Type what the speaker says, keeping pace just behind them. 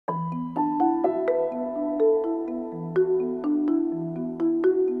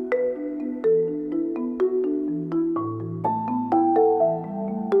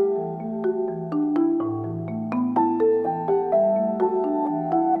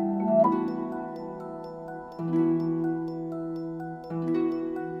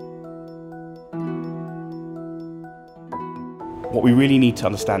What we really need to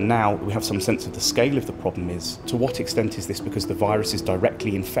understand now that we have some sense of the scale of the problem is, to what extent is this because the virus is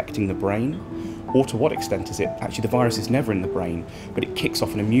directly infecting the brain, or to what extent is it actually the virus is never in the brain, but it kicks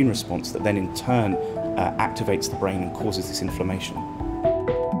off an immune response that then in turn activates the brain and causes this inflammation.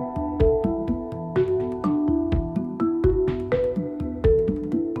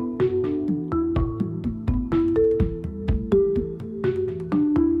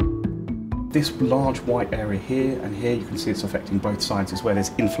 This large white area here and here, you can see it's affecting both sides as well.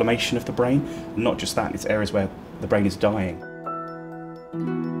 There's inflammation of the brain, and not just that, it's areas where the brain is dying.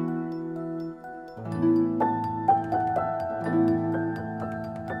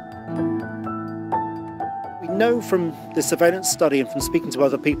 We know from the surveillance study and from speaking to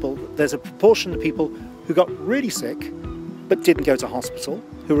other people, there's a proportion of people who got really sick but didn't go to hospital,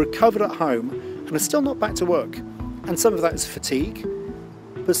 who recovered at home and are still not back to work. And some of that is fatigue.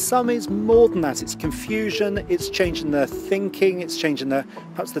 But some is more than that. It's confusion, it's changing their thinking, it's changing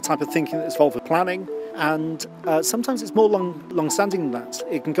perhaps the type of thinking that's involved with planning. And sometimes it's more long-standing than that.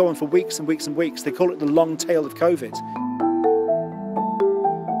 It can go on for weeks and weeks and weeks. They call it the long tail of COVID.